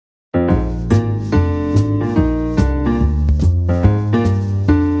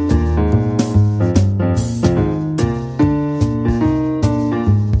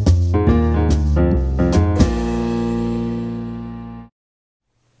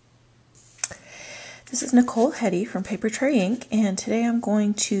This is Nicole Hetty from Paper Tray Ink, and today I'm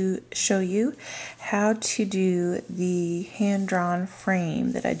going to show you how to do the hand-drawn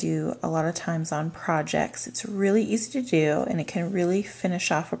frame that I do a lot of times on projects. It's really easy to do, and it can really finish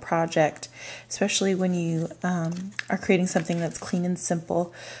off a project, especially when you are creating something that's clean and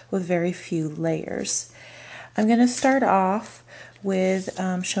simple with very few layers. I'm going to start off with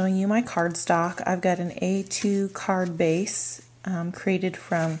showing you my cardstock. I've got an A2 card base created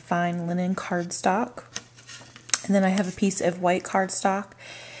from fine linen cardstock, and then I have a piece of white cardstock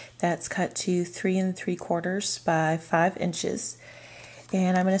that's cut to 3 3/4 by 5 inches,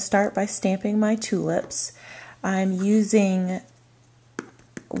 and I'm going to start by stamping my tulips. I'm using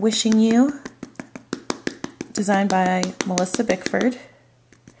Wishing You, designed by Melissa Bickford,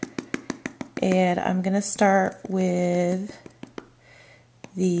 and I'm going to start with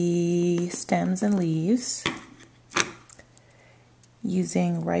the stems and leaves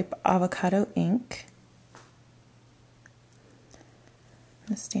using ripe avocado ink. I'm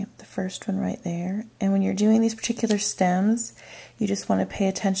going to stamp the first one right there. And when you're doing these particular stems, you just want to pay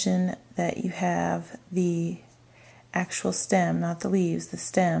attention that you have the actual stem, not the leaves, the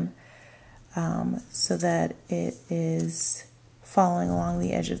stem, so that it is following along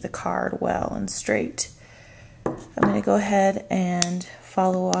the edge of the card well and straight. I'm going to go ahead and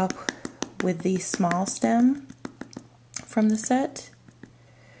follow up with the small stem from the set.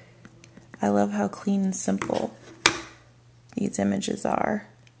 I love how clean and simple these images are.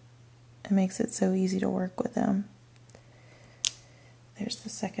 It makes it so easy to work with them. There's the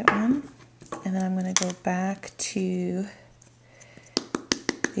second one. And then I'm going to go back to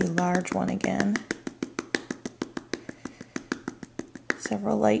the large one again.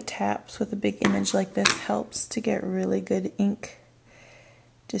 Several light taps with a big image like this helps to get really good ink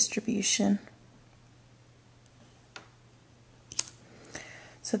distribution.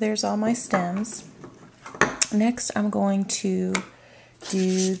 So there's all my stems. Next I'm going to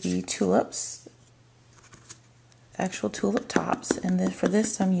do the tulips, actual tulip tops, and then for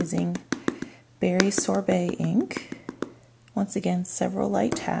this I'm using Berry Sorbet ink. Once again, several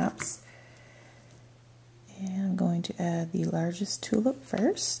light taps. And I'm going to add the largest tulip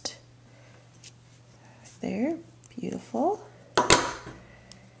first. Right there, beautiful.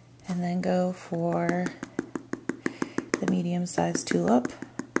 And then go for the medium-sized tulip,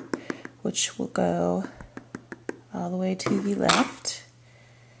 which will go all the way to the left.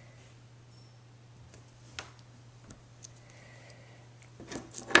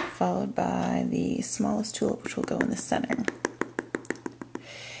 Followed by the smallest tulip, which will go in the center.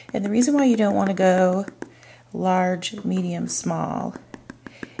 And the reason why you don't want to go large, medium, small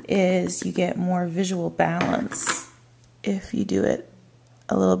is you get more visual balance if you do it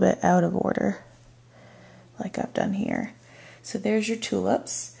a little bit out of order, like I've done here. So there's your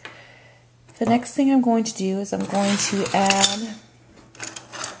tulips. The next thing I'm going to do is I'm going to add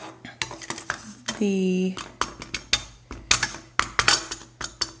the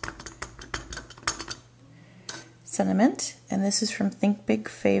sentiment, and this is from Think Big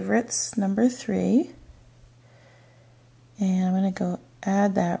Favorites number 3. And I'm going to go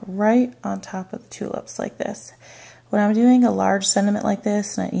add that right on top of the tulips like this. When I'm doing a large sentiment like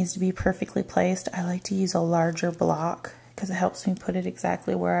this and it needs to be perfectly placed, I like to use a larger block because it helps me put it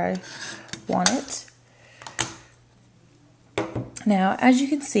exactly where I want it. Now, as you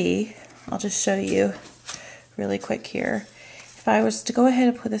can see, I'll just show you really quick here. If I was to go ahead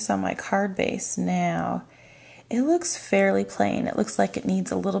and put this on my card base now, it looks fairly plain. It looks like it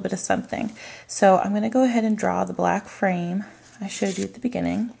needs a little bit of something. So I'm going to go ahead and draw the black frame I showed you at the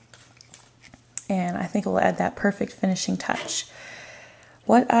beginning, and I think it will add that perfect finishing touch.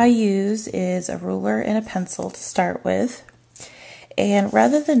 What I use is a ruler and a pencil to start with, and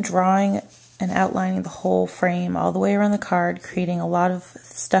rather than drawing and outlining the whole frame all the way around the card, creating a lot of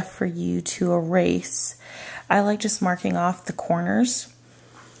stuff for you to erase, I like just marking off the corners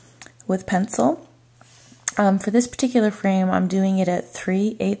with pencil. For this particular frame, I'm doing it at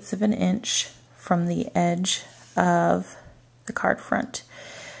 3/8 of an inch from the edge of the card front.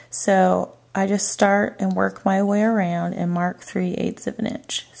 So I just start and work my way around and mark 3/8 of an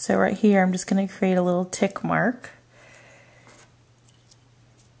inch. So right here, I'm just going to create a little tick mark.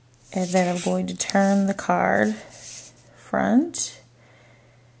 And then I'm going to turn the card front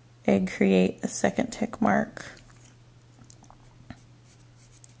and create a second tick mark.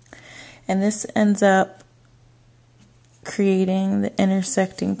 And this ends up creating the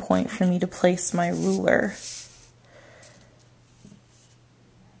intersecting point for me to place my ruler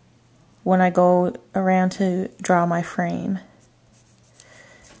when I go around to draw my frame.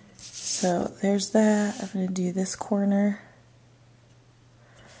 So there's that. I'm going to do this corner.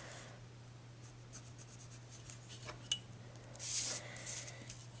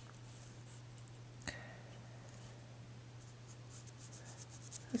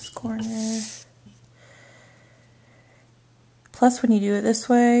 this corner. Plus, when you do it this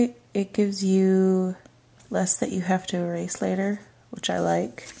way, it gives you less that you have to erase later, which I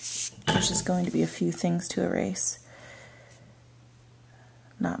like. There's just going to be a few things to erase.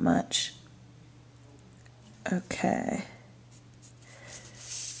 Not much. Okay.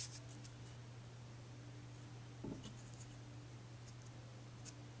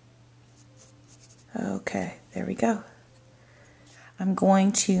 Okay, there we go. I'm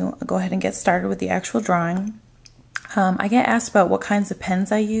going to go ahead and get started with the actual drawing. I get asked about what kinds of pens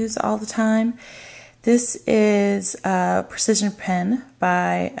I use all the time. This is a precision pen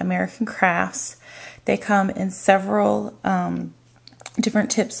by American Crafts. They come in several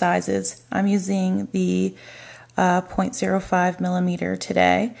different tip sizes. I'm using the 0.05 millimeter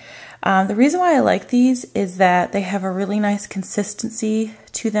today. The reason why I like these is that they have a really nice consistency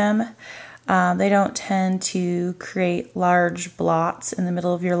to them. They don't tend to create large blots in the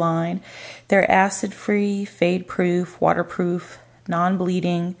middle of your line. They're acid-free, fade-proof, waterproof,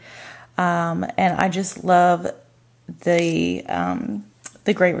 non-bleeding, and I just love the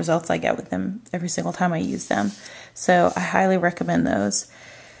great results I get with them every single time I use them. So I highly recommend those.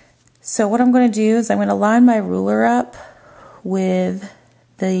 So what I'm going to do is I'm going to line my ruler up with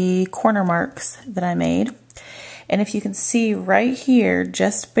the corner marks that I made. And if you can see right here,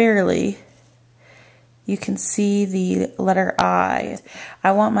 just barely, you can see the letter I.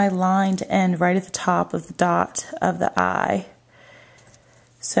 I want my line to end right at the top of the dot of the I.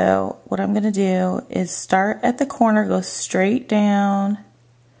 So what I'm going to do is start at the corner, go straight down,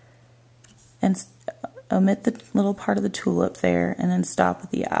 and omit the little part of the tulip there, and then stop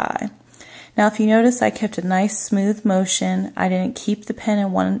at the I. Now if you notice, I kept a nice smooth motion. I didn't keep the pen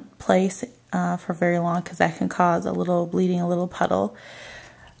in one place for very long because that can cause a little bleeding, a little puddle.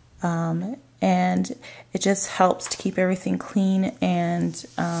 And it just helps to keep everything clean and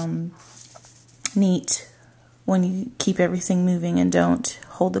neat when you keep everything moving and don't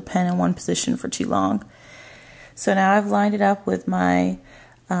hold the pen in one position for too long. So now I've lined it up with my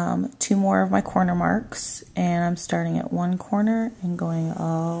two more of my corner marks, and I'm starting at one corner and going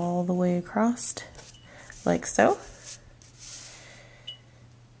all the way across like so.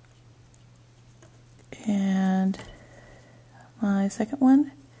 And my second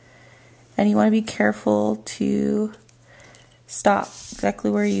one. And you want to be careful to stop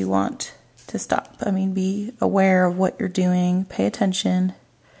exactly where you want to stop. I mean, be aware of what you're doing, pay attention,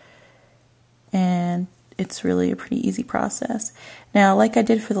 and it's really a pretty easy process. Now, like I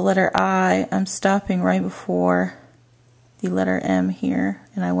did for the letter I, I'm stopping right before the letter M here,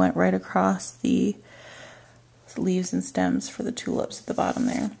 and I went right across the leaves and stems for the tulips at the bottom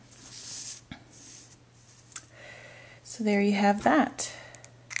there. So there you have that.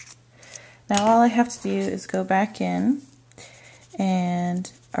 Now all I have to do is go back in and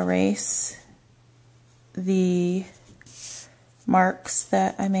erase the marks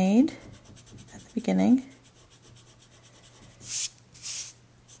that I made at the beginning.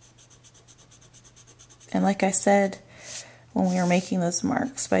 And like I said when we were making those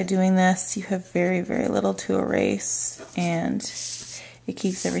marks, by doing this you have very, very little to erase, and it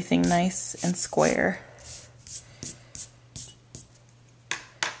keeps everything nice and square.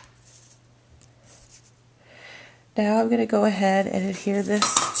 Now I'm going to go ahead and adhere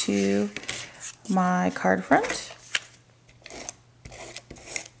this to my card front.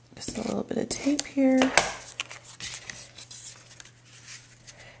 Just a little bit of tape here.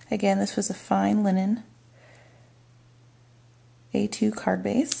 Again, this was a fine linen A2 card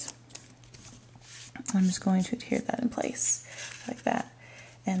base. I'm just going to adhere that in place like that.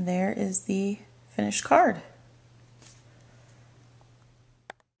 And there is the finished card.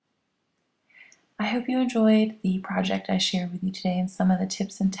 I hope you enjoyed the project I shared with you today and some of the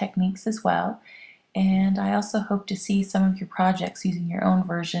tips and techniques as well. And I also hope to see some of your projects using your own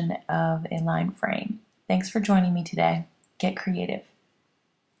version of a line frame. Thanks for joining me today. Get creative.